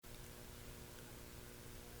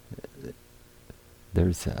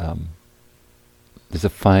there's there's a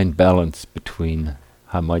fine balance between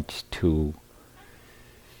how much to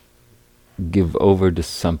give over to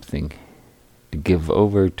something, to give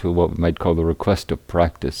over to what we might call the request of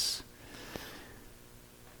practice.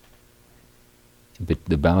 But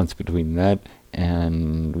the balance between that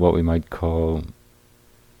and what we might call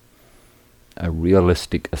a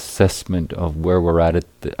realistic assessment of where we're at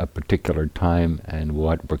a particular time and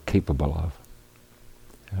what we're capable of.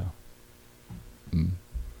 Yeah.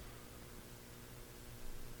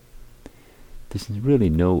 There's really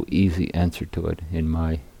no easy answer to it in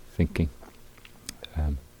my thinking.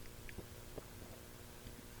 And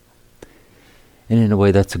in a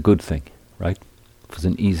way that's a good thing, right? If it was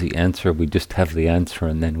an easy answer, we'd just have the answer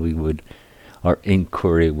and then our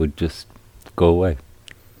inquiry would just go away.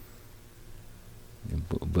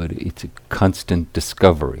 But it's a constant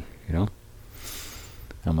discovery, you know?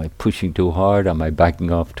 Am I pushing too hard? Am I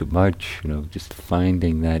backing off too much? Just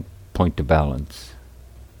finding that point of balance.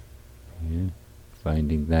 Yeah?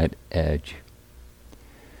 Finding that edge.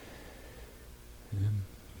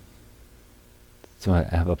 So I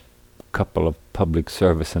have a couple of public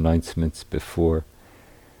service announcements before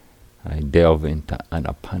I delve into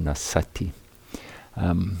Anapanasati.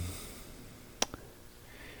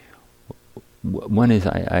 One is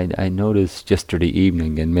I noticed yesterday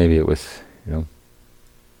evening, and maybe it was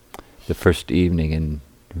the first evening, and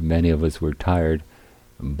many of us were tired,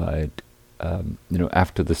 but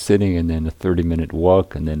after the sitting and then a 30-minute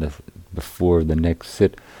walk and then before the next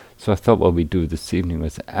sit. So I thought what we'd do this evening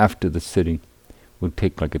was after the sitting, we'll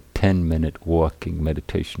take like a 10-minute walking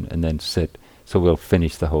meditation and then sit. So we'll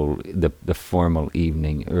finish the formal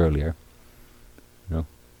evening earlier.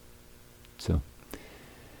 So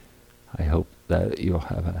I hope that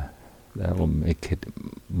that will make it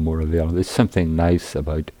more available. There's something nice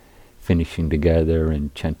about finishing together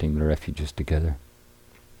and chanting the refuges together.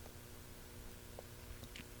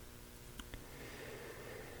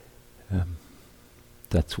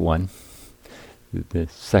 That's one. The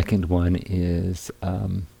second one is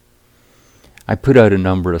I put out a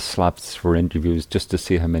number of slots for interviews just to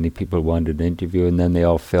see how many people wanted an interview, and then they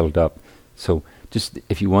all filled up. So just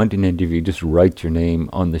if you want an interview, just write your name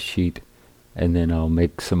on the sheet, and then I'll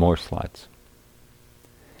make some more slots.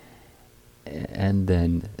 And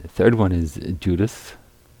then the third one is Judith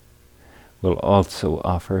will also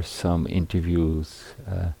offer some interviews.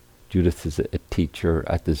 Judith is a teacher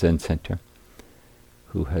at the Zen Center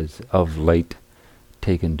who has of late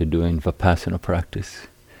taken to doing Vipassana practice,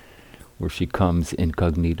 where she comes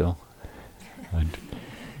incognito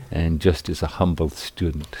and just is a humble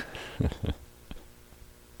student.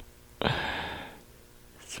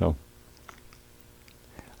 So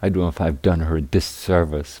I don't know if I've done her a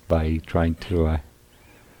disservice by trying to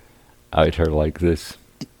out her like this.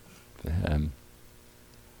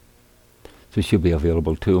 So she'll be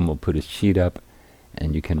available too, and we'll put a sheet up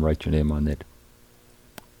and you can write your name on it.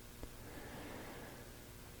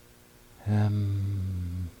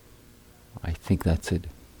 I think that's it.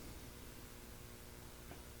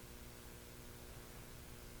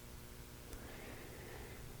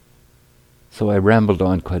 So I rambled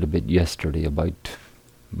on quite a bit yesterday about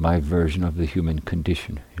my version of the human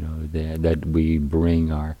condition, that we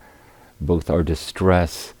bring both our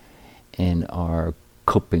distress and our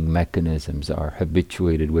coping mechanisms, our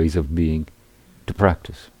habituated ways of being, to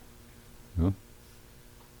practice. And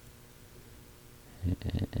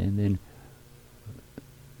then,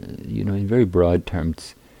 in very broad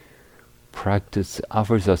terms, practice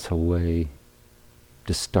offers us a way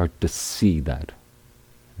to start to see that,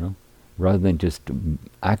 rather than just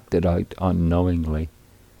act it out unknowingly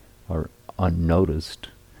or unnoticed,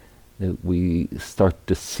 that we start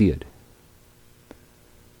to see it.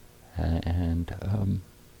 And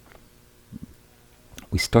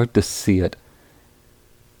we start to see it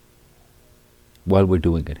while we're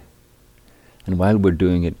doing it. And while we're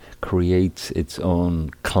doing it, creates its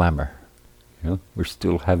own clamor. We're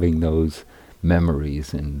still having those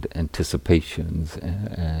memories and anticipations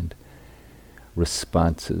and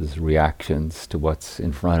responses, reactions to what's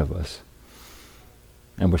in front of us.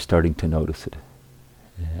 And we're starting to notice it.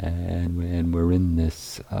 And we're in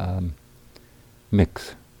this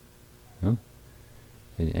mix.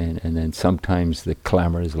 And then sometimes the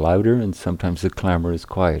clamor is louder and sometimes the clamor is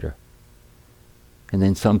quieter. And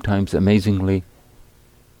then sometimes, amazingly,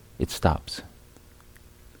 it stops.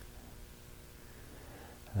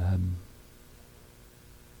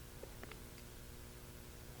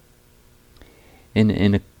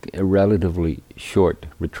 In a relatively short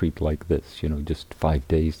retreat like this, just 5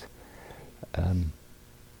 days,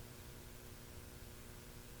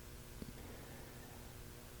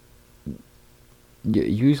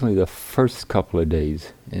 usually the first couple of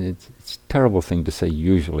days, and it's a terrible thing to say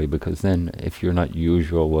usually, because then if you're not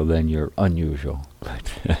usual, well then you're unusual.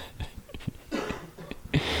 But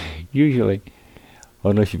usually,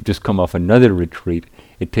 unless you've just come off another retreat,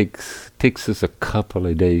 it takes us a couple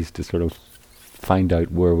of days to sort of find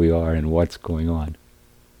out where we are and what's going on,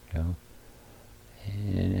 you know?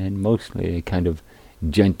 And mostly a kind of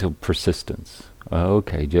gentle persistence.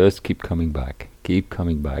 Okay, just keep coming back, keep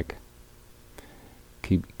coming back.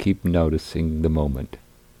 Keep noticing the moment.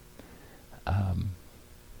 And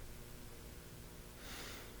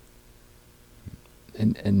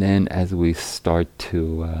then as we start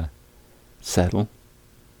to settle,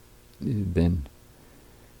 then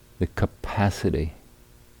the capacity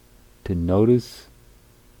to notice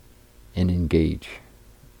and engage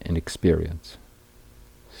and experience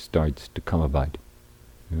starts to come about.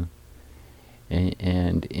 Yeah?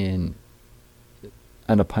 And in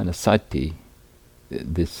Anapanasati,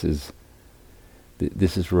 this is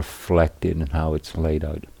reflected in how it's laid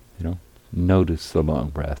out. You know, notice the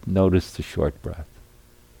long breath, notice the short breath,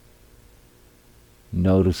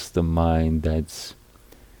 notice the mind that's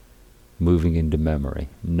moving into memory,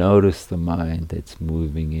 notice the mind that's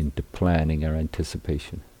moving into planning or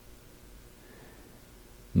anticipation,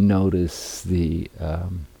 notice the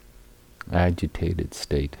agitated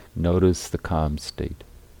state, notice the calm state.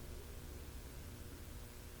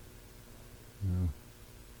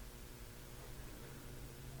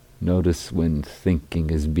 Notice when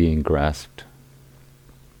thinking is being grasped.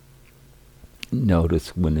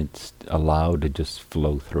 Notice when it's allowed to just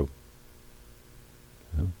flow through.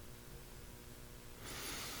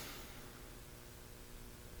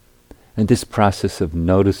 And this process of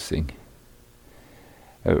noticing,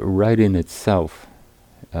 right in itself,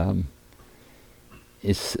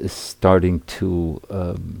 is starting to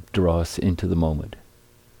draw us into the moment.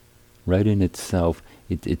 Right in itself,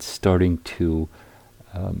 it's starting to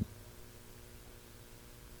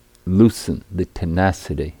loosen the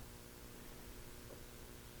tenacity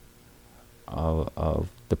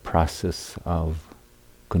of the process of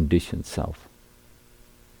conditioned self.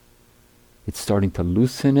 It's starting to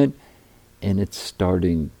loosen it, and it's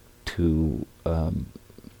starting to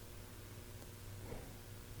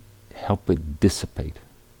help it dissipate.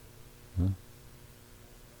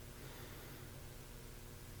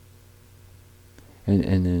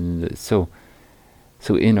 And then so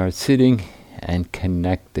in our sitting and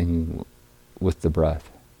connecting with the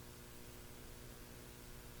breath,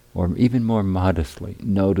 or even more modestly,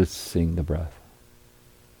 noticing the breath,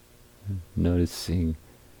 noticing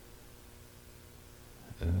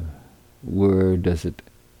where is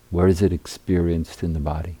it experienced in the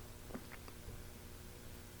body.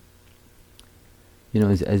 You know,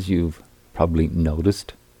 as you've probably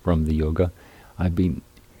noticed from the yoga, I've been,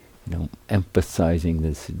 emphasizing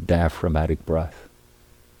this diaphragmatic breath.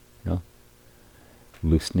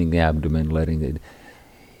 Loosening the abdomen, letting it.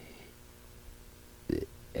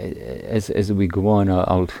 As we go on,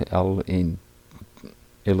 I'll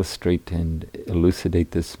illustrate and elucidate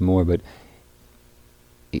this more, but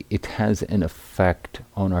it has an effect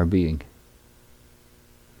on our being.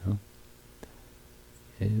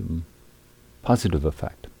 Positive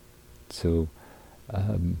effect. So,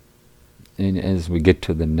 and as we get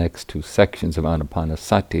to the next two sections of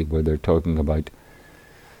Anapanasati, where they're talking about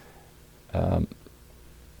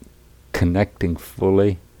connecting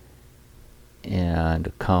fully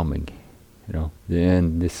and calming,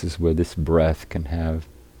 then this is where this breath can have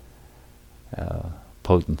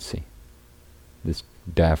potency, this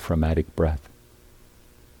diaphragmatic breath.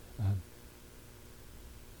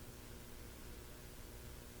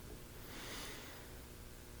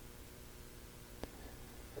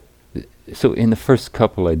 So in the first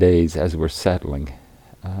couple of days, as we're settling,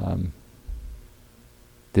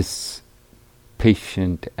 this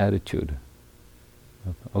patient attitude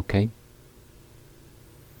of, okay,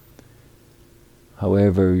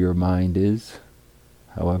 however your mind is,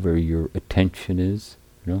 however your attention is,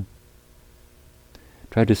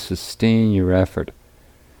 try to sustain your effort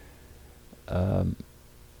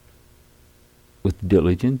with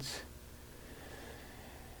diligence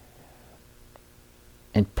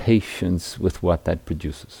and patience with what that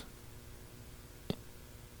produces.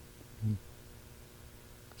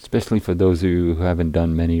 Especially for those of you who haven't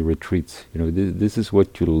done many retreats, this is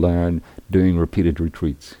what you learn doing repeated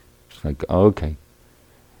retreats. It's like, okay,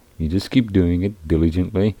 you just keep doing it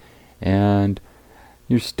diligently, and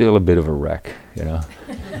you're still a bit of a wreck,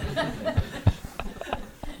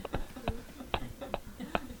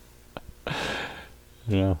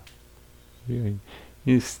 You're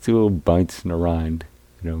still bouncing around,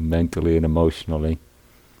 mentally and emotionally.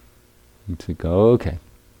 It's like, okay,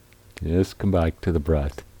 just come back to the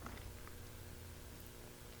breath.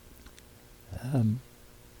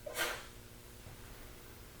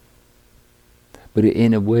 But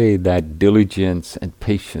in a way, that diligence and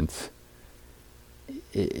patience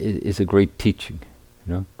is a great teaching,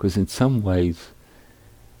 because in some ways,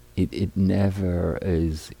 it never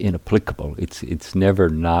is inapplicable. It's never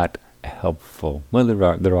not helpful. Well,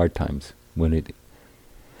 there are times when it,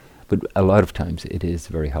 but a lot of times it is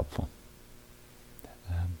very helpful.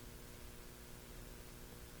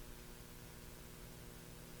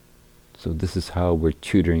 So this is how we're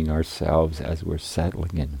tutoring ourselves as we're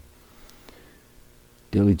settling in.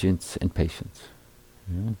 Diligence and patience.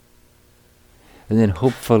 And then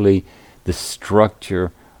hopefully the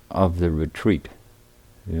structure of the retreat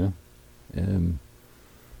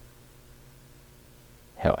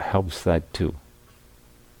helps that too.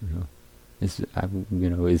 Is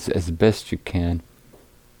as best you can.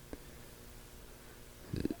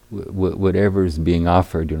 Whatever is being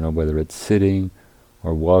offered, whether it's sitting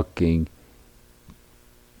or walking,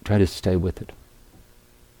 try to stay with it.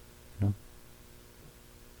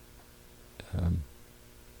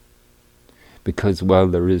 Because while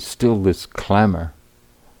there is still this clamor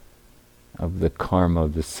of the karma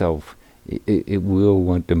of the self, it will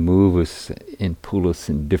want to move us and pull us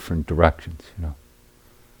in different directions,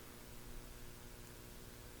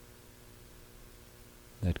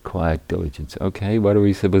 That quiet diligence. Okay, what are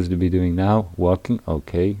we supposed to be doing now? Walking?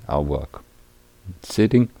 Okay, I'll walk.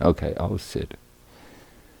 Sitting? Okay, I'll sit.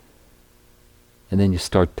 And then you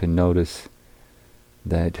start to notice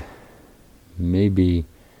that maybe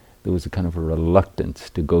there was a kind of a reluctance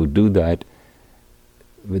to go do that,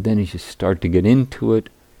 but then as you start to get into it,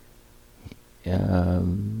 that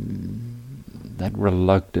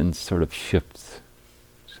reluctance sort of shifts.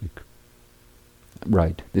 It's like,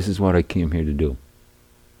 right, this is what I came here to do.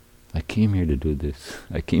 I came here to do this.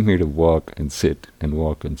 I came here to walk and sit and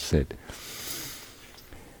walk and sit.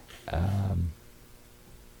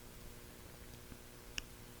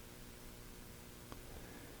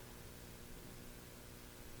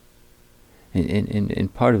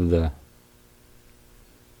 And part of the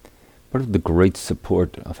great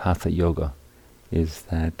support of Hatha Yoga is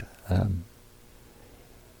that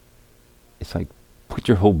it's like put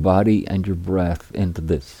your whole body and your breath into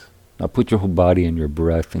this. Now put your whole body and your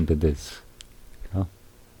breath into this.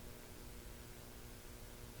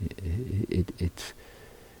 It's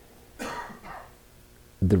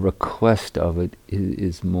the request of it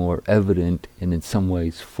is more evident and in some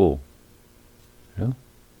ways full.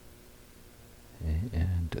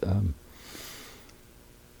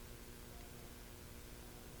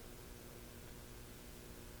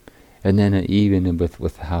 And then even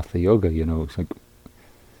with Hatha Yoga, it's like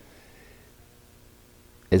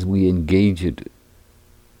as we engage it,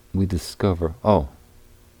 we discover,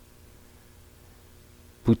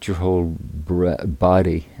 put your whole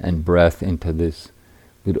body and breath into this,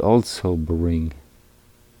 but also bring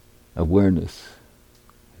awareness,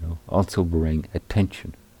 also bring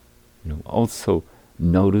attention. Also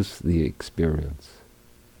notice the experience.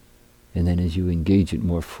 And then as you engage it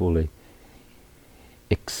more fully,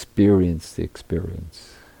 experience the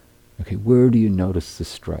experience. Okay, where do you notice the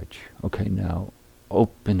stretch? Okay, now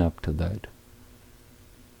open up to that.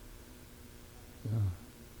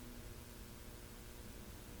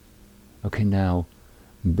 Okay, now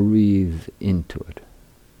breathe into it.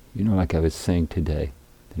 Like I was saying today,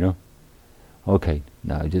 Okay,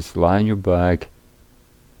 now just lie on your back,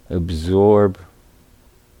 absorb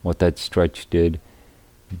what that stretch did,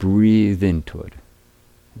 breathe into it.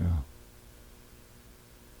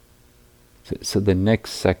 So the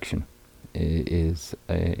next section is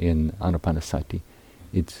in Anapanasati.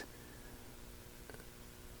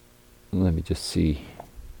 Let me just see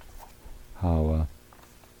how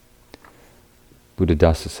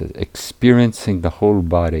Buddhadasa says, experiencing the whole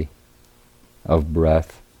body of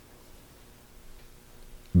breath,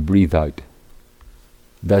 breathe out.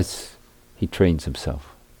 Thus he trains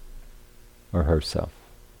himself or herself.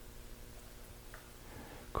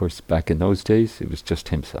 Of course, back in those days, it was just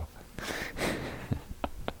himself.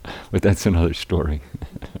 But that's another story.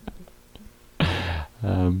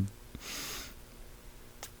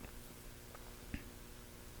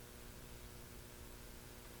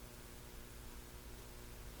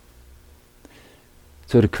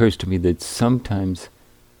 So it occurs to me that sometimes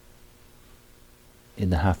in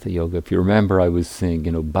the Hatha Yoga, if you remember, I was saying,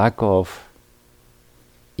 back off,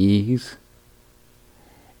 ease,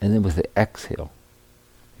 and then with the exhale,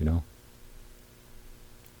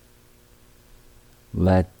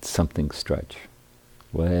 let something stretch,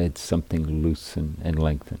 let something loosen and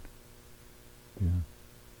lengthen.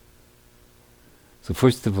 So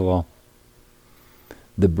first of all,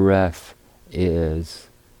 the breath is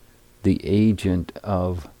the agent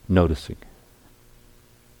of noticing.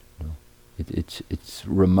 It's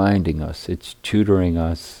reminding us, it's tutoring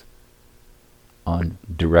us on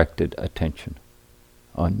directed attention,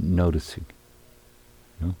 on noticing.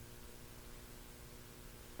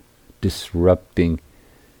 Disrupting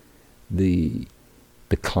the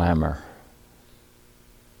clamor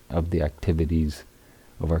of the activities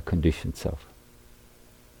of our conditioned self.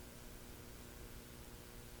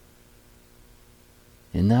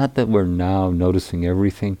 And not that we're now noticing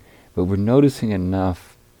everything, but we're noticing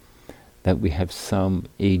enough that we have some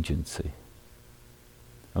agency.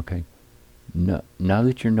 Okay? Now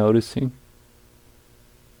that you're noticing,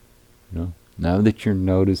 now that you're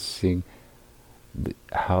noticing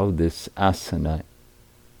how this asana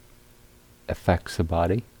affects the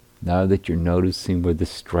body, now that you're noticing where the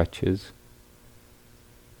stretch is,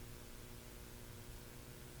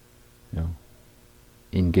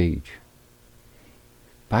 engage.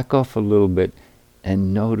 Back off a little bit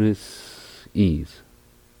and notice ease.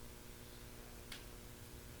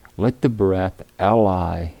 Let the breath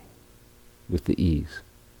ally with the ease.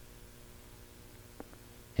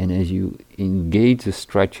 And as you engage the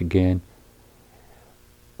stretch again,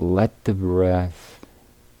 let the breath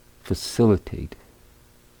facilitate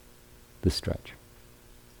the stretch.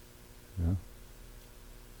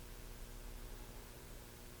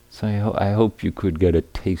 So I hope you could get a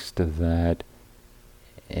taste of that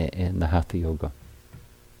in the Hatha Yoga.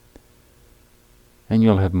 And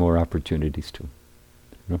you'll have more opportunities to.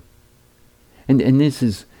 And this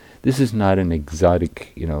is not an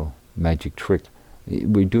exotic, magic trick.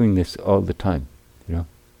 We're doing this all the time,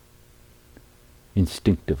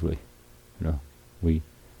 instinctively. We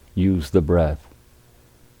use the breath.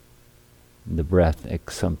 The breath,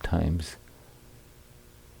 sometimes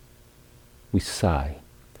we sigh.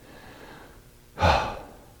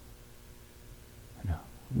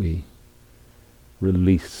 We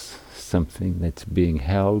release something that's being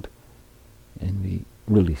held, and we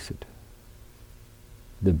release it.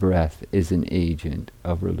 The breath is an agent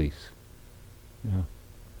of release.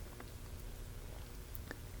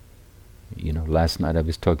 Last night I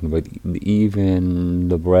was talking about even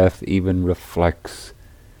the breath even reflects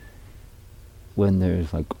when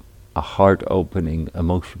there's like a heart-opening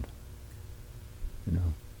emotion.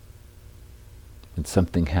 When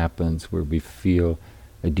something happens where we feel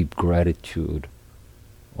a deep gratitude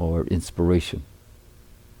or inspiration,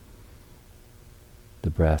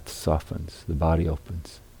 the breath softens, the body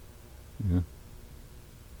opens.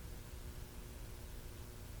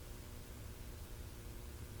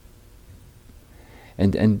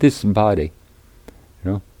 And this body,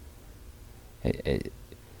 the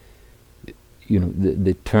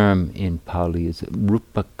term in Pali is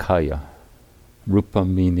rupakaya. Rupa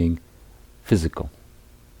meaning physical,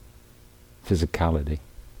 physicality.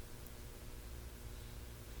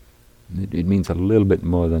 It means a little bit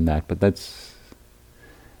more than that, but that's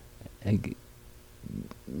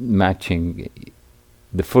matching.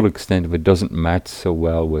 The full extent of it doesn't match so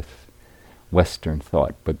well with Western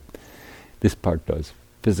thought, but this part does.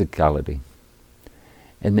 Physicality.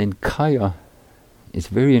 And then kaya is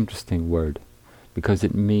a very interesting word because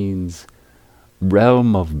it means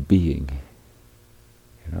realm of being.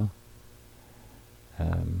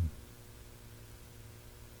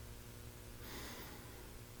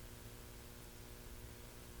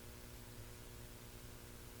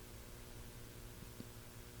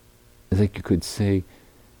 It's like you could say,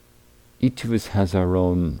 each of us has our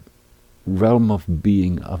own realm of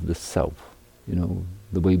being of the self.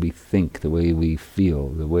 The way we think, the way we feel,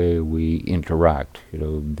 the way we interact.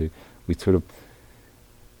 We sort of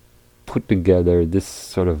put together this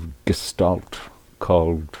sort of gestalt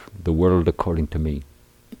called the world according to me.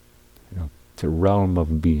 It's a realm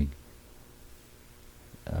of being.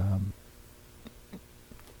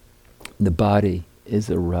 The body is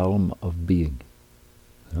a realm of being.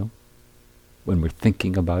 When we're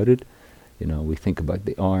thinking about it, we think about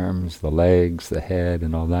the arms, the legs, the head,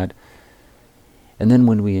 and all that. And then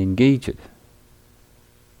when we engage it,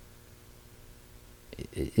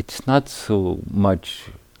 it's not so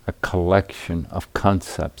much a collection of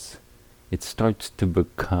concepts. It starts to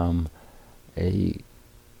become a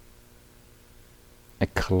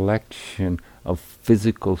collection of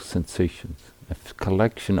physical sensations, a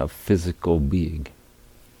collection of physical being.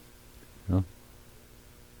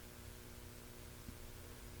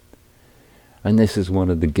 And this is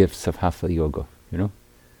one of the gifts of Hatha Yoga,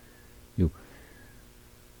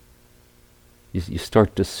 You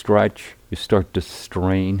start to stretch, you start to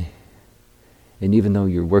strain, and even though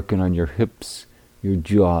you're working on your hips, your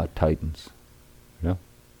jaw tightens.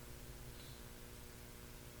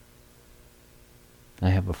 I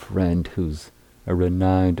have a friend who's a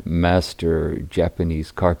renowned master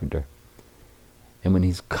Japanese carpenter. And when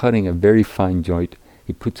he's cutting a very fine joint,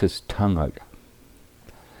 he puts his tongue out.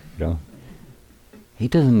 You know, he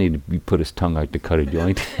doesn't need to put his tongue out to cut a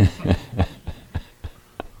joint.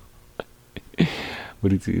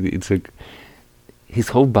 But it's like his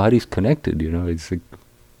whole body's connected. You know, it's like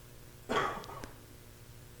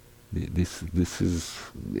this is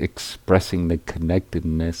expressing the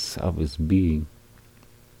connectedness of his being.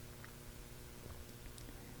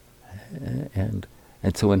 And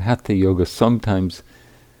so in Hatha Yoga, sometimes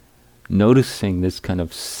noticing this kind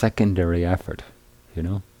of secondary effort, you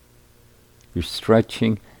know, you're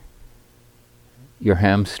stretching your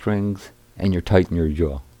hamstrings and you're tightening your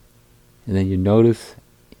jaw. And then you notice,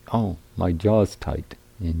 oh, my jaw's tight,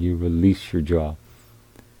 and you release your jaw.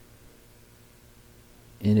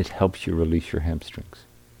 And it helps you release your hamstrings.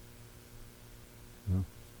 You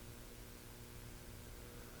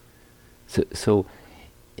know? So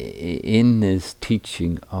in this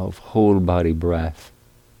teaching of whole body breath,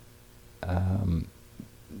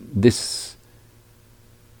 this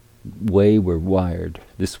way we're wired,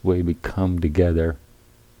 this way we come together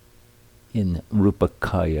in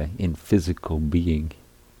Rupakaya, in physical being,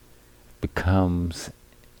 becomes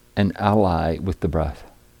an ally with the breath.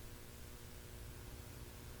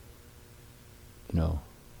 You know,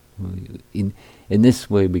 in this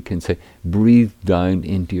way we can say, breathe down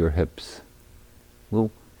into your hips. Well,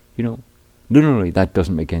 you know, literally that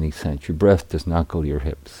doesn't make any sense. Your breath does not go to your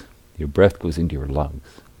hips. Your breath goes into your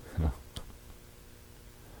lungs.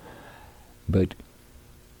 But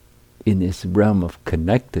in this realm of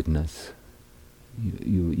connectedness,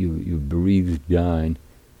 you breathe down,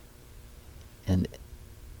 and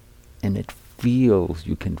it feels,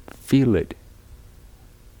 you can feel it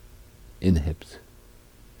in the hips.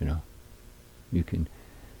 You know, you can,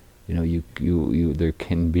 you know, you there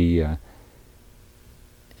can be an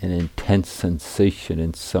intense sensation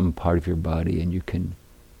in some part of your body, and you can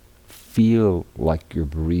feel like you're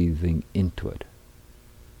breathing into it.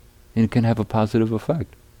 And it can have a positive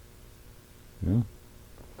effect. You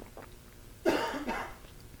know?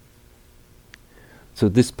 So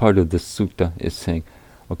this part of the sutta is saying,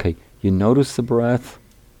 okay, you notice the breath,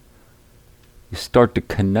 you start to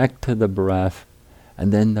connect to the breath,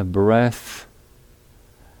 and then the breath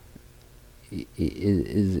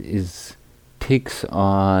takes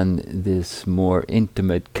on this more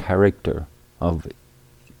intimate character of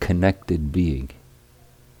connected being.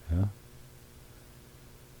 Yeah?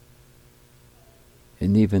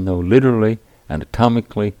 And even though literally,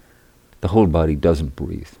 anatomically, the whole body doesn't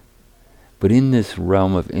breathe, but in this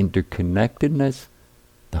realm of interconnectedness,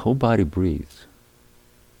 the whole body breathes.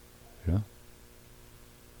 You know?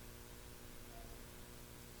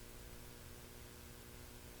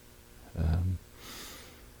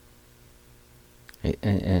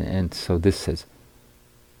 And so this says,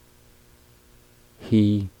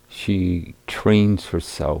 she trains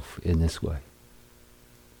herself in this way.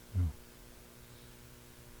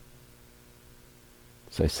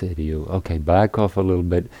 So I say to you, okay, back off a little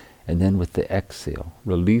bit, and then with the exhale,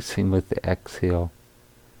 releasing with the exhale,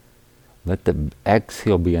 let the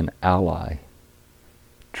exhale be an ally.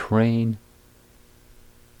 Train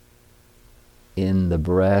in the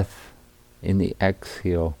breath, in the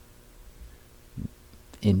exhale,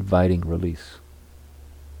 inviting release.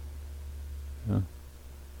 Yeah.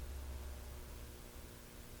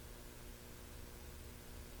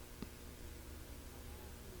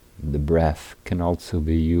 The breath can also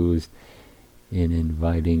be used in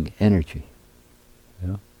inviting energy.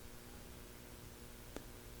 Yeah.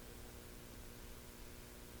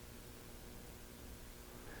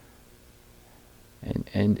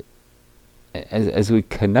 And as we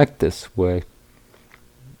connect this way,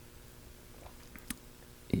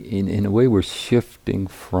 in a way we're shifting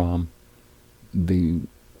from the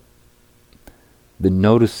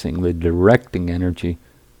noticing, the directing energy,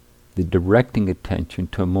 the directing attention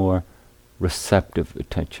to a more receptive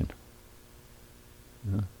attention.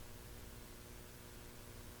 Yeah.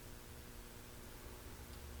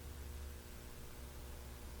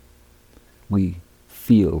 We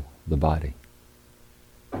feel the body.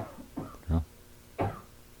 Yeah.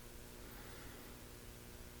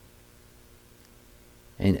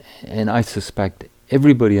 And I suspect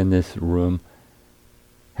everybody in this room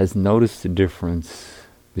has noticed the difference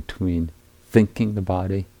between thinking the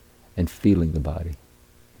body and feeling the body,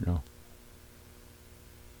 you know.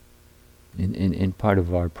 In part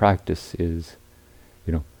of our practice is,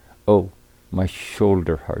 you know, oh, my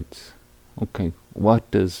shoulder hurts. Okay, what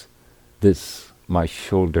does this my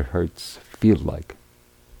shoulder hurts feel like?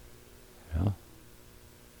 You know?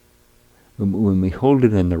 when we hold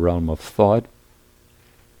it in the realm of thought,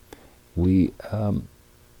 we're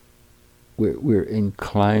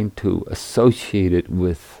inclined to associate it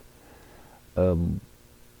with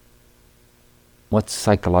what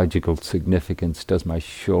psychological significance does my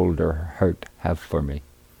shoulder hurt have for me?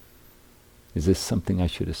 Is this something I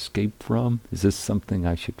should escape from? Is this something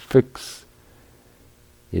I should fix?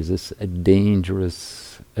 Is this a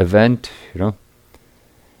dangerous event?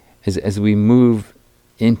 As we move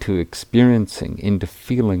into experiencing, into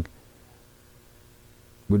feeling,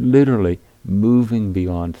 we're literally moving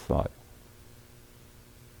beyond thought.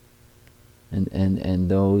 And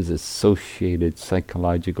those associated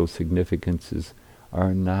psychological significances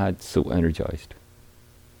are not so energized.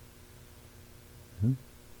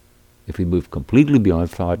 If we move completely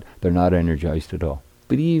beyond thought, they're not energized at all.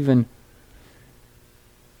 But even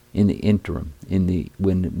in the interim,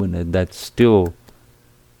 when that's still,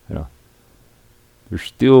 there's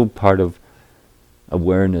still part of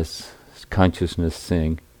awareness, consciousness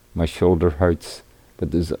saying, my shoulder hurts,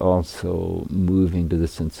 but there's also moving to the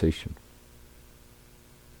sensation,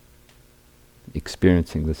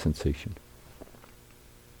 experiencing the sensation.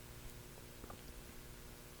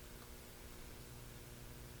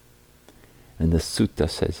 And the sutta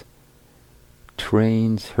says,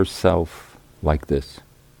 trains herself like this.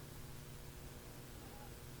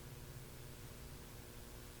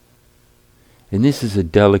 And this is a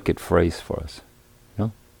delicate phrase for us.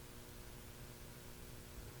 Am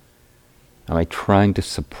I trying to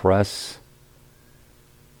suppress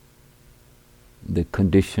the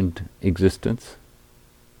conditioned existence?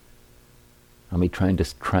 Am I trying to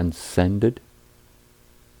transcend it?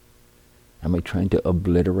 Am I trying to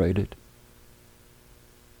obliterate it?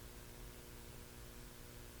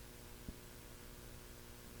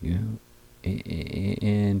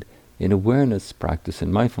 And in awareness practice,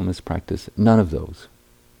 in mindfulness practice, none of those.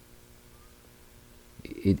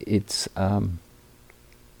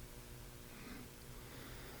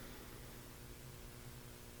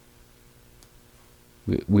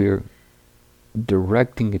 We're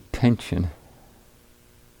directing attention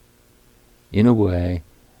in a way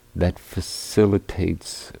that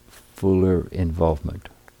facilitates fuller involvement.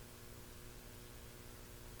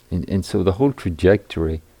 And so the whole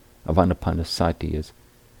trajectory of Anapanasati is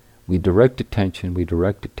we direct attention,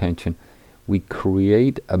 we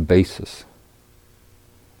create a basis,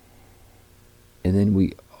 and then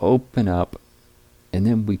we open up, and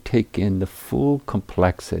then we take in the full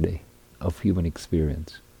complexity of human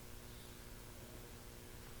experience.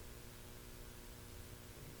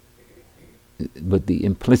 But the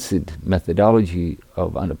implicit methodology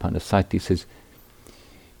of Anapanasati says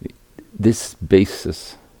this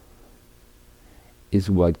basis is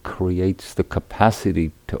what creates the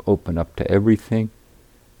capacity to open up to everything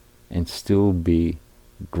and still be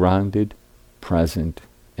grounded, present,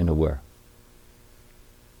 and aware.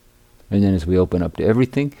 And then as we open up to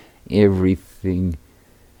everything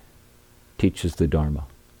teaches the Dharma.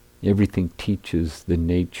 Everything teaches the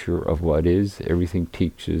nature of what is. Everything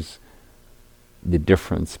teaches the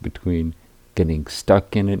difference between getting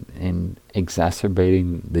stuck in it and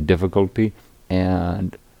exacerbating the difficulty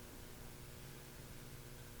and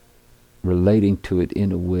relating to it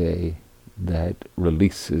in a way that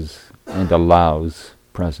releases and allows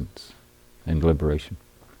presence and liberation.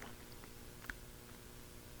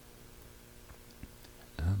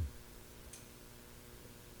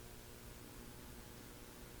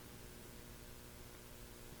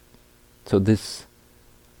 So this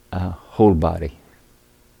whole body,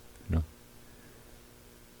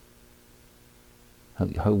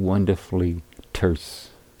 how wonderfully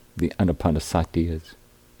terse the Anapanasati is,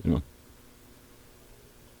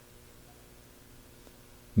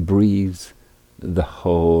 breathes the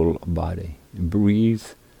whole body,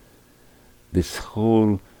 breathes this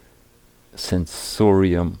whole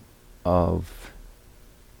sensorium of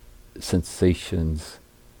sensations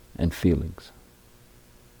and feelings.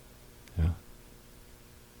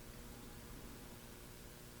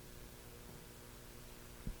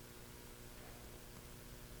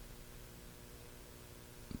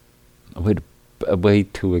 A way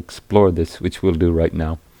to explore this, which we'll do right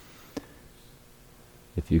now,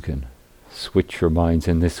 if you can switch your minds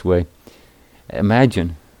in this way.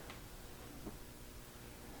 Imagine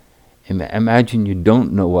you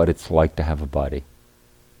don't know what it's like to have a body.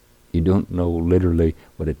 You don't know literally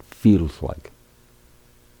what it feels like.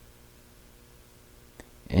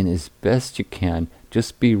 And as best you can,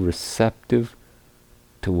 just be receptive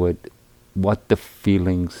to what the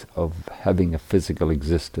feelings of having a physical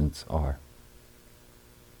existence are.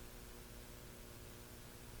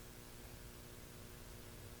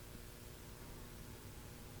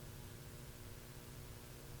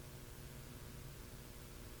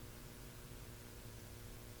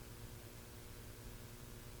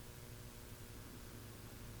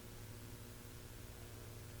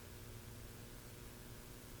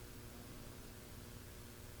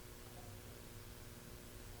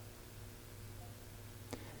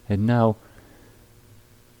 And now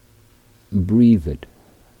breathe it.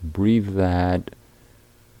 Breathe that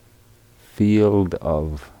field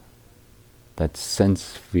of that sense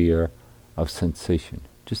sphere of sensation.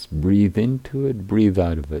 Just breathe into it, breathe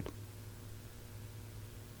out of it.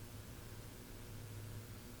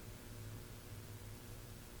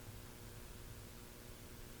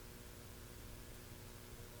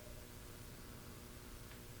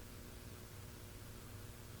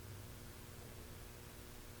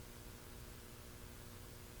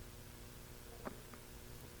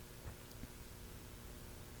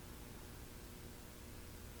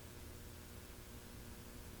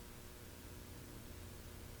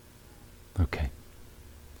 Okay.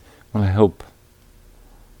 Well, I hope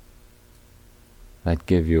that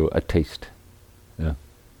gave you a taste. Yeah.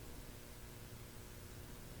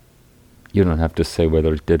 You don't have to say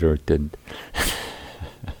whether it did or it didn't.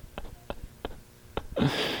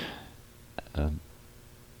 um,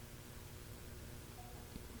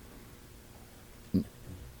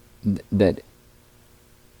 that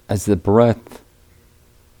as the breath,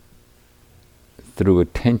 through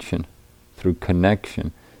attention, through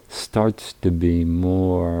connection, starts to be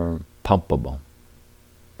more palpable,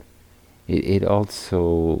 it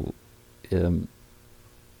also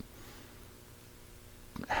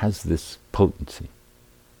has this potency.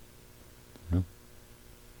 You know?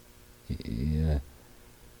 Yeah.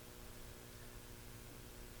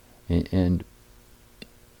 And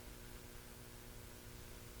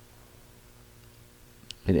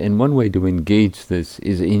one way to engage this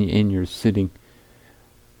is in your sitting,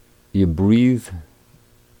 you breathe,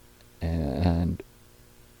 and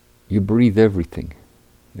you breathe everything,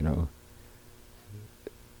 you know.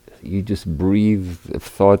 You just breathe. If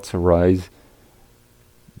thoughts arise,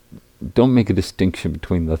 don't make a distinction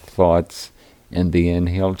between the thoughts and the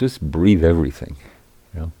inhale. Just breathe everything,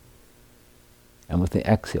 you know. And with the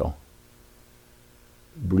exhale,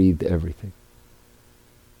 breathe everything.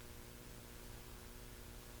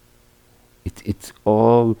 It's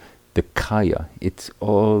all the kaya. It's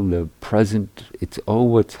all the present. It's all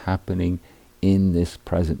what's happening in this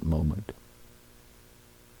present moment.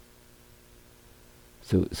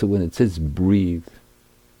 So when it says breathe,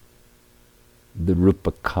 the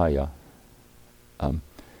rupa kaya,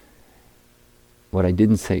 what I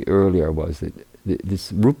didn't say earlier was that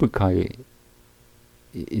this rupa kaya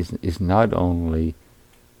is not only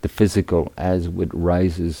the physical as it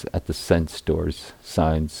rises at the sense doors,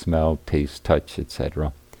 sound, smell, taste, touch,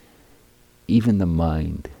 etc. Even the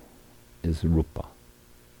mind is rupa.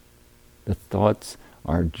 The thoughts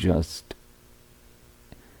are just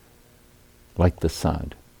like the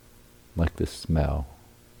sound, like the smell,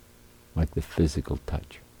 like the physical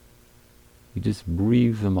touch. You just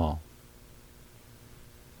breathe them all.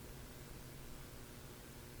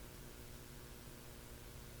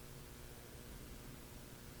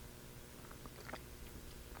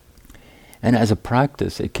 And as a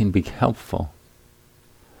practice, it can be helpful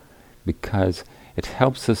because it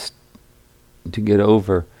helps us to get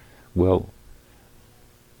over, well,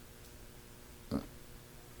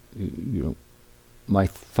 you know, my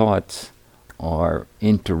thoughts are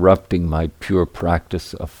interrupting my pure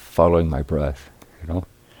practice of following my breath, you know.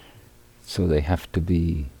 So they have to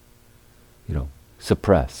be, you know,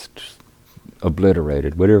 suppressed,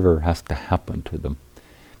 obliterated, whatever has to happen to them.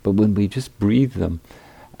 But when we just breathe them,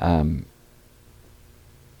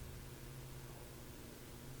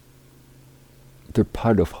 they're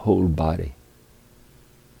part of whole body.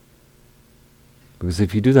 Because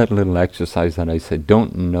if you do that little exercise that I said,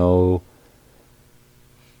 don't know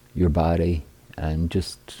your body and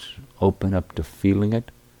just open up to feeling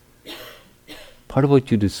it, part of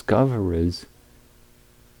what you discover is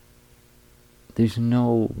there's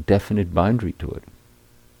no definite boundary to it.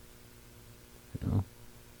 You know?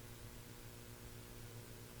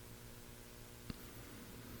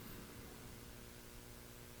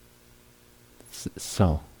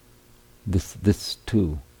 So, this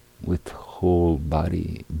too, with whole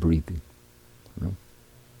body breathing, you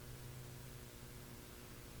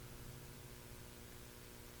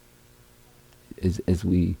know? As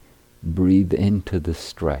we breathe into the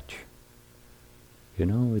stretch, you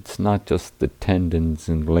know, it's not just the tendons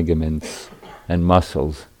and ligaments and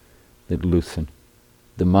muscles that loosen,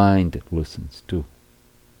 the mind loosens too.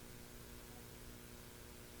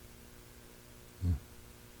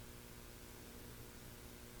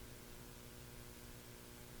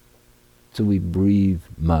 So we breathe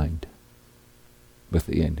mind with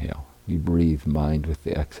the inhale. We breathe mind with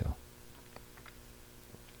the exhale.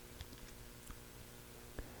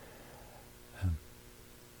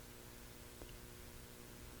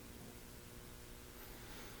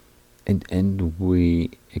 And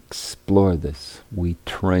we explore this, we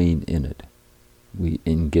train in it, we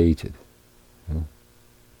engage it. You know?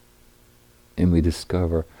 And we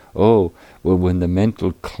discover, oh, well, when the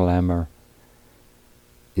mental clamor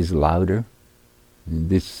is louder,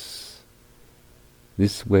 this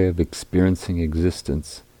way of experiencing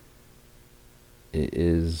existence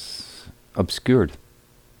is obscured.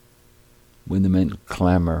 When the mental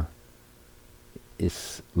clamor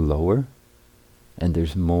is lower, and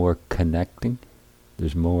there's more connecting,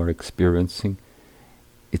 there's more experiencing,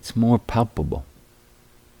 it's more palpable.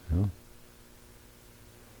 You know?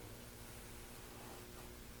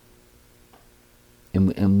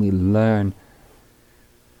 And we learn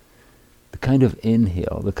the kind of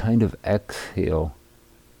inhale, the kind of exhale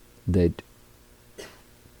that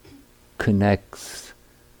connects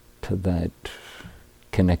to that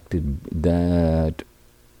that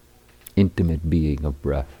intimate being of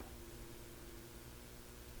breath.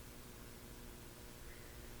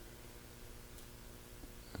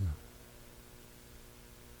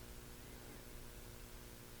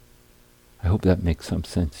 I hope that makes some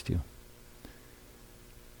sense to you.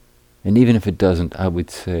 And even if it doesn't, I would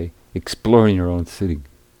say, explore in your own sitting.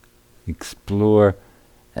 Explore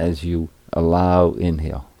as you allow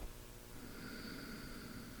inhale.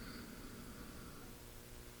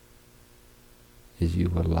 As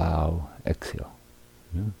you allow exhale.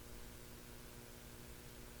 You know?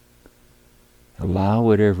 Allow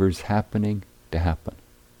whatever is happening to happen.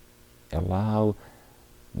 Allow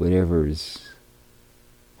whatever is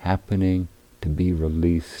happening to be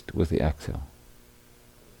released with the exhale.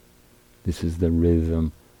 This is the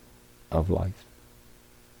rhythm of life.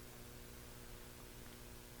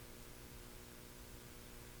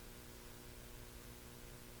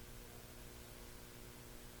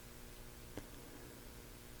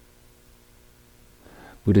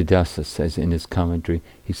 Buddhadasa says in his commentary,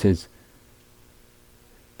 he says,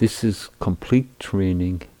 this is complete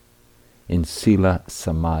training in Sila,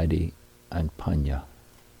 Samadhi, and Panya.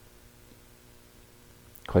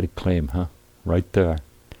 Quite a claim, huh? Right there,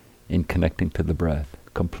 in connecting to the breath.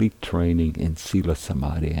 Complete training in Sila,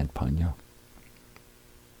 Samadhi, and Panya.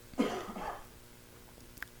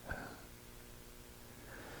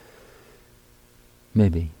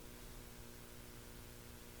 Maybe.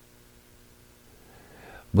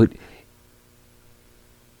 But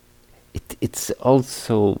it's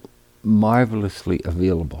also marvelously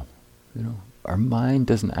available. You know, our mind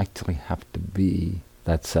doesn't actually have to be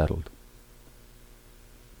that settled.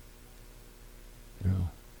 You know,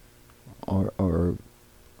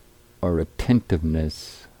 our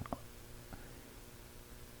attentiveness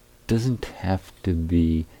doesn't have to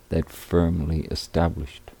be that firmly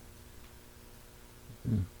established.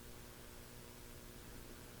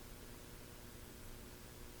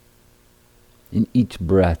 In each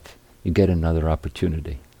breath, you get another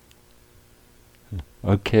opportunity.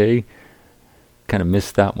 Okay, kind of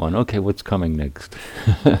missed that one. Okay, what's coming next?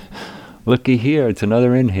 Looky here, it's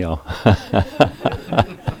another inhale.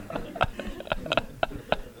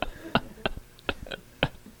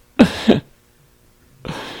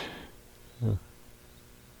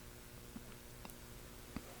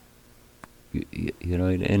 You know,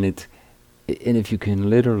 and if you can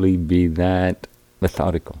literally be that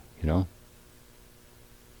methodical, you know.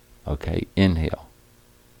 Okay, inhale,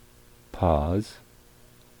 pause,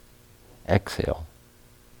 exhale,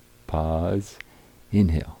 pause,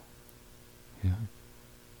 inhale. Yeah.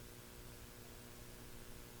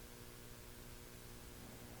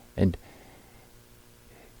 And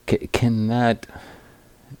can that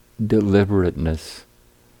deliberateness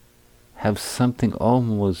have something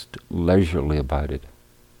almost leisurely about it?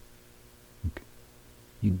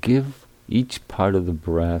 You give each part of the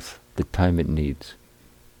breath the time it needs.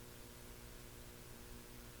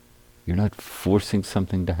 You're not forcing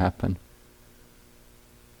something to happen.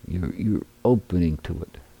 You're opening to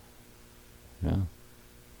it. You know?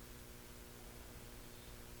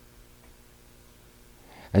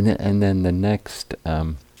 And then the next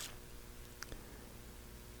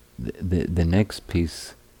the next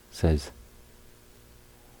piece says,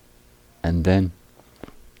 and then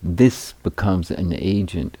this becomes an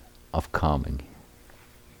agent of calming.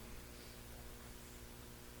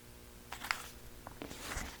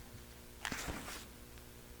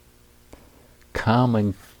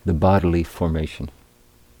 Calming the bodily formation,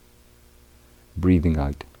 breathing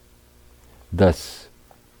out. Thus,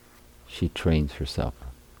 she trains herself.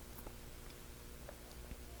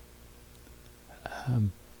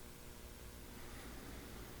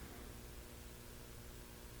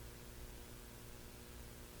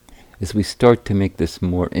 As we start to make this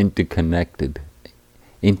more interconnected,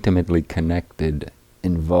 intimately connected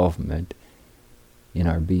involvement in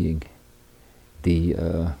our being.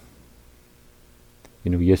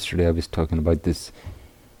 Yesterday I was talking about this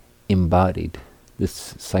embodied,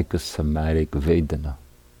 this psychosomatic Vedana,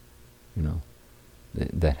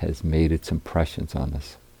 that has made its impressions on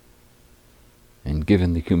us. And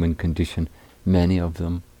given the human condition, many of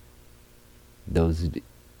them, those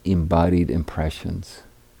embodied impressions,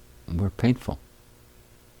 were painful.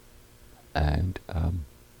 And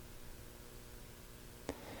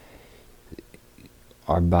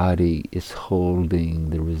our body is holding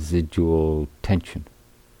the residual tension,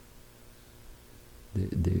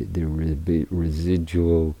 the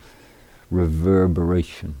residual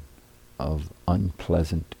reverberation of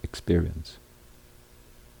unpleasant experience,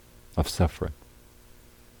 of suffering.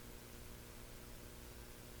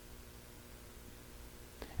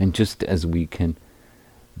 And just as we can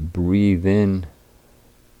breathe in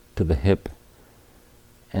to the hip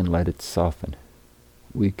and let it soften,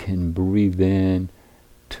 we can breathe in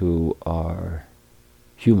to our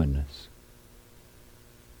humanness.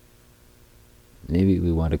 Maybe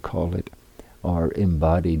we want to call it our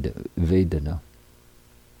embodied Vedana,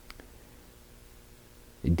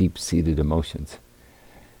 deep-seated emotions.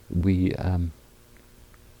 We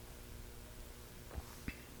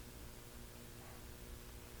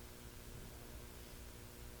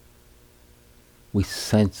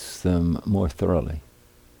sense them more thoroughly.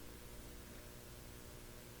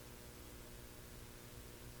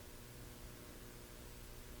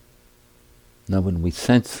 Now, when we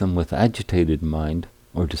sense them with agitated mind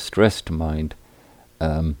or distressed mind,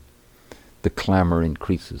 the clamor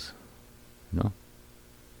increases,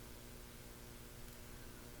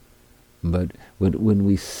 But when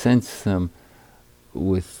we sense them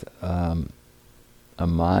with a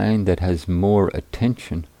mind that has more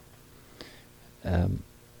attention, the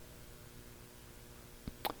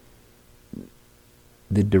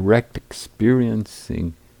direct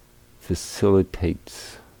experiencing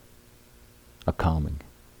facilitates a calming.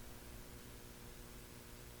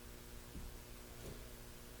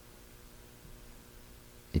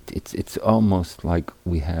 It's almost like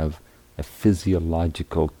we have a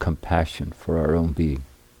physiological compassion for our own being.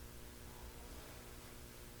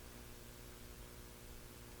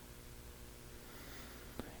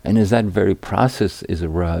 And as that very process is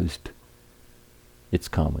aroused, it's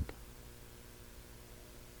calming.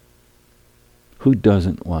 Who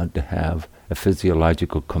doesn't want to have a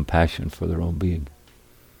physiological compassion for their own being?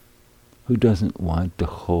 Who doesn't want to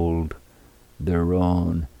hold their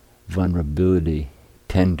own vulnerability,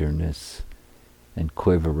 tenderness, and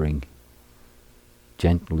quivering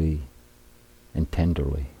gently and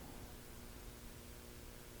tenderly?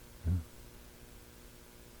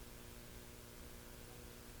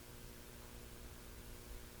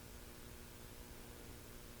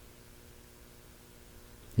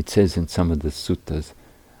 It says in some of the suttas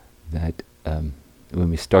that when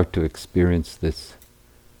we start to experience this,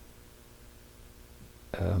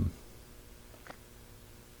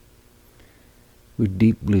 we're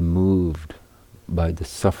deeply moved by the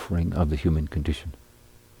suffering of the human condition.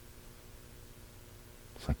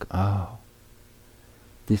 It's like,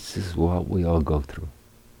 this is what we all go through.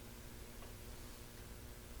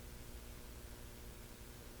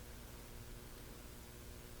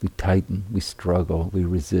 We tighten, we struggle, we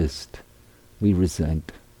resist, we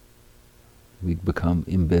resent, we become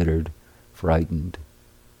embittered, frightened,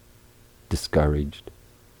 discouraged.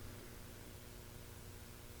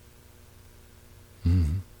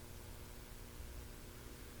 When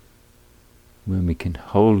we can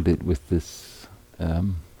hold it with this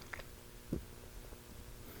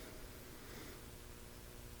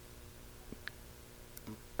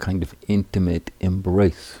kind of intimate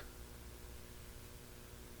embrace,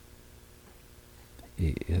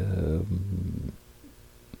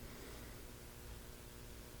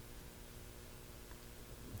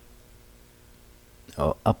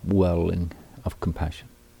 upwelling of compassion.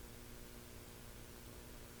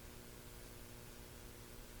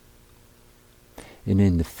 And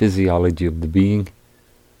in the physiology of the being,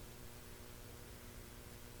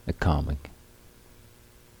 a calming.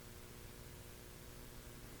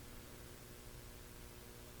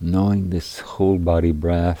 Knowing this whole body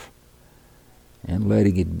breath and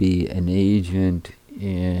letting it be an agent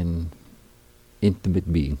in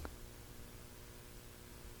intimate being.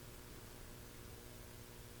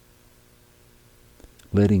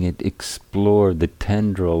 Letting it explore the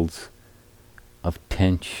tendrils of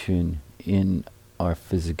tension in our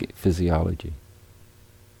physiology.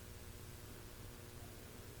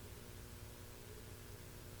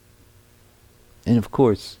 And of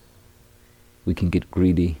course, we can get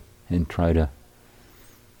greedy and try to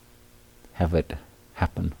have it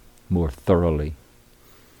happen more thoroughly.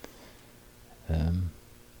 Um,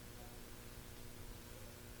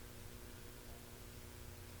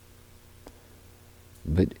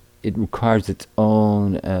 but it requires its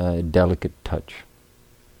own delicate touch.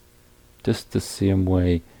 Just the same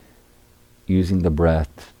way using the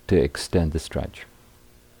breath to extend the stretch.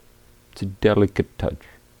 It's a delicate touch.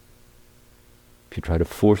 If you try to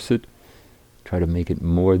force it, try to make it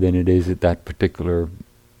more than it is at that particular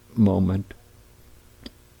moment,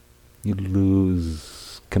 you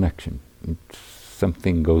lose connection.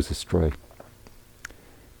 Something goes astray.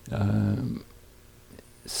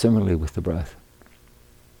 Similarly with the breath.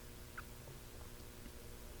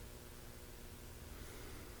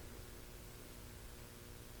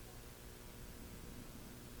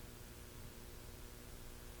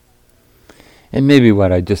 And maybe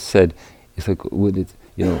what I just said is like, would it,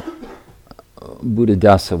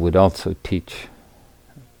 Buddhadasa would also teach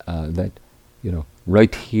that,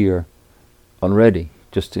 right here, already,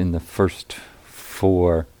 just in the first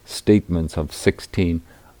 4 statements of 16,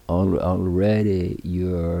 already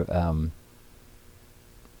you're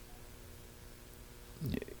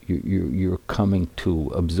coming to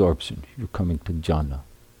absorption. You're coming to jhana.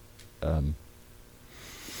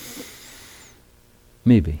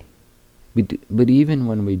 Maybe. But even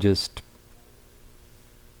when we just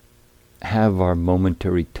have our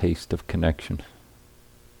momentary taste of connection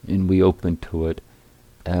and we open to it,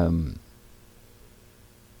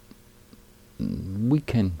 we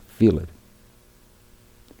can feel it.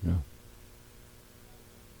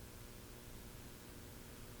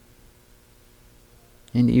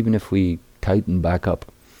 And even if we tighten back up,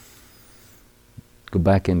 go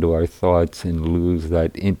back into our thoughts and lose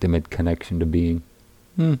that intimate connection to being,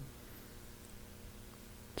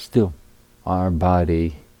 still, our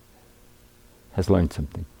body has learned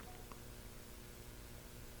something.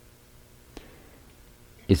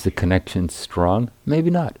 Is the connection strong? Maybe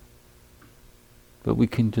not. But we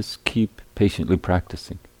can just keep patiently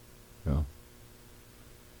practicing. And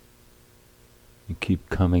keep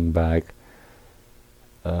coming back,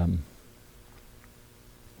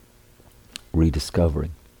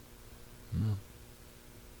 rediscovering.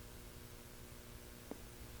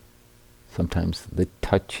 Sometimes the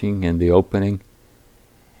touching and the opening,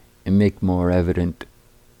 and make more evident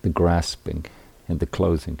the grasping and the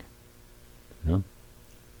closing. And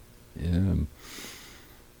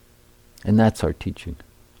that's our teaching.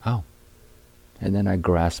 Oh. And then I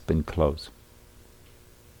grasp and close.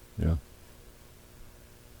 And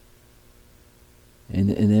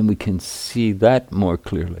then we can see that more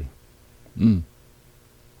clearly.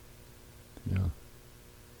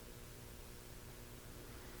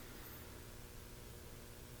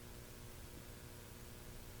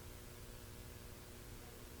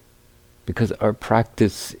 Because our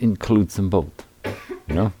practice includes them both.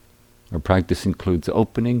 Our practice includes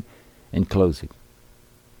opening and closing.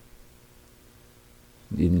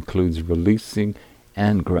 It includes releasing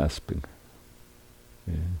and grasping.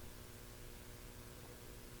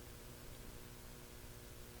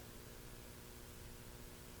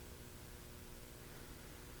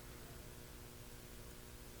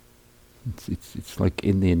 It's like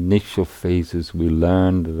in the initial phases we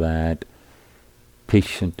learned that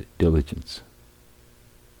patient diligence.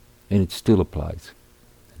 And it still applies,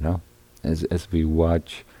 as we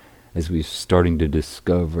watch, as we're starting to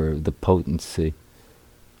discover the potency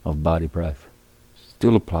of body breath.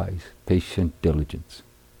 Still applies, patient diligence.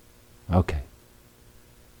 Okay.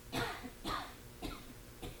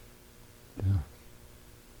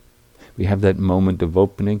 We have that moment of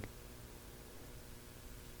opening.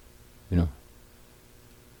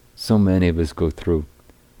 So many of us go through.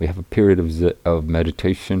 We have a period of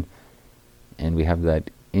meditation, and we have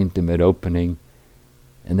that intimate opening,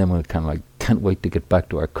 and then we're kind of like, can't wait to get back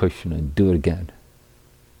to our cushion and do it again.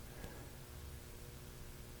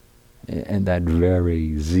 And that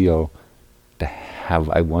very zeal to have,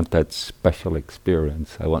 I want that special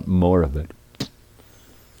experience. I want more of it.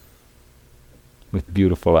 With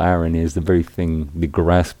beautiful irony is the very thing, the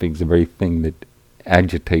grasping is the very thing that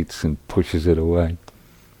agitates and pushes it away.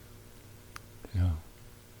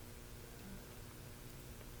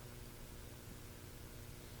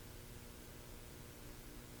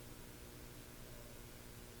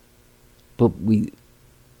 But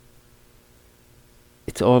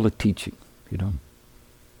it's all a teaching,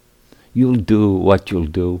 You'll do what you'll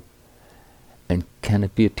do, and can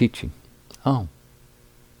it be a teaching? Oh,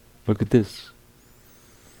 look at this.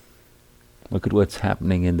 Look at what's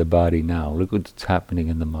happening in the body now. Look what's happening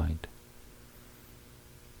in the mind.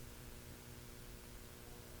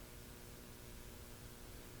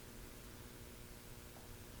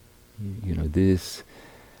 This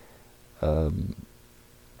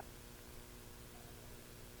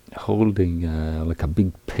holding like a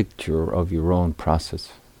big picture of your own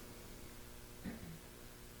process.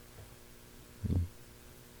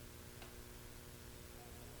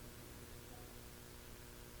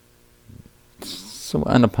 So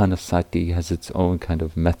Anapanasati has its own kind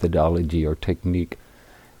of methodology or technique,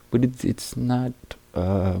 but it's not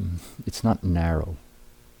narrow.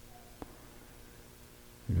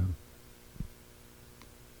 You know,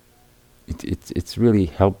 it's really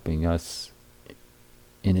helping us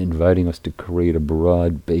in inviting us to create a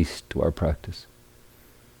broad base to our practice.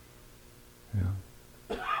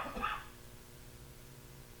 Yeah.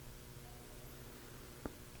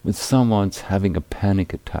 When someone's having a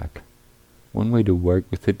panic attack, one way to work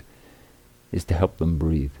with it is to help them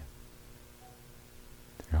breathe.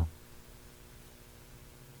 You know?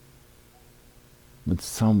 When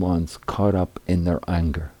someone's caught up in their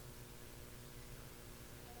anger,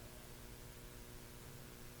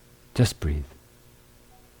 just breathe.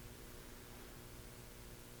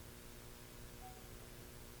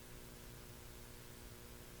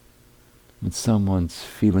 When someone's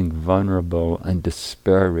feeling vulnerable and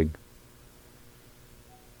despairing,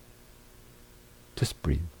 just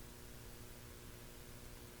breathe.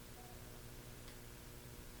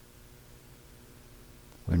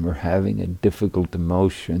 When we're having a difficult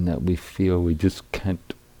emotion that we feel we just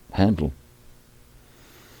can't handle,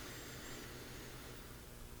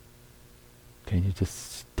 can you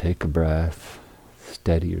just take a breath,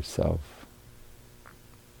 steady yourself?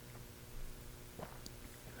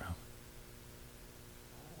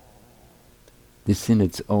 This in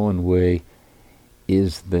its own way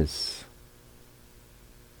is this.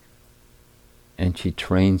 And she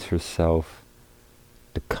trains herself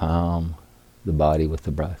to calm the body with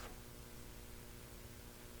the breath.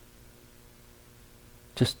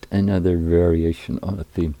 Just another variation on a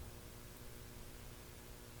theme.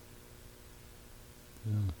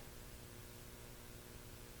 Yeah.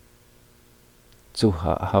 So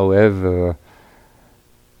however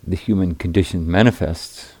the human condition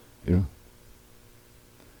manifests, you know,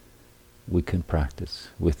 we can practice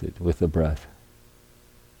with it, with the breath.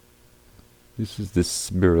 This is the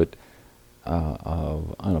spirit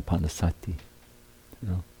of Anapanasati, you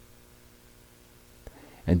know.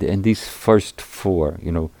 And these first four,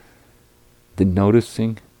 you know, the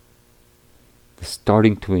noticing, the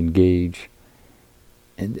starting to engage,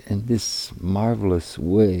 and this marvelous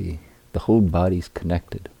way, the whole body's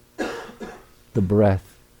connected. The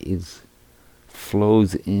breath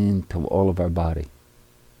flows into all of our body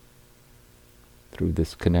through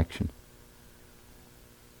this connection.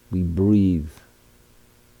 We breathe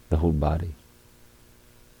the whole body.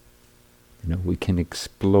 You know, we can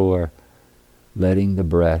explore letting the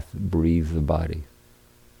breath breathe the body.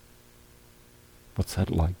 What's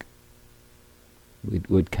that like?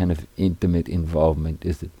 What kind of intimate involvement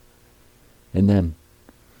is it? And then,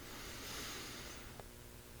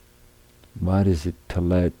 what is it to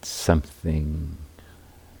let something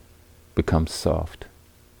become soft,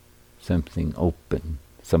 something open,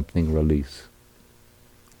 something release?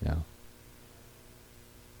 Yeah.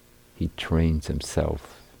 He trains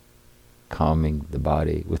himself, calming the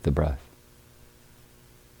body with the breath.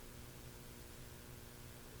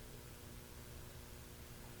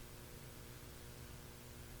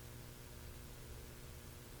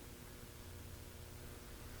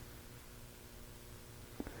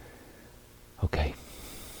 Okay,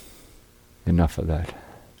 enough of that.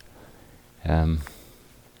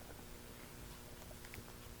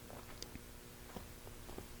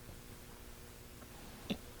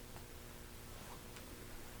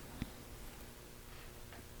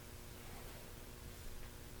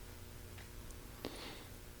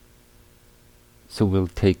 So we'll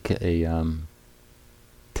take a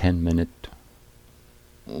 10-minute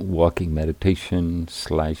walking meditation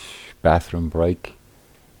 / bathroom break,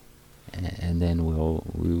 and then we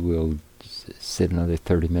will sit another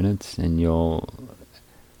 30 minutes, and you'll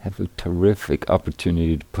have a terrific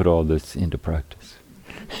opportunity to put all this into practice.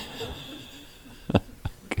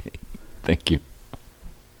 Okay, thank you.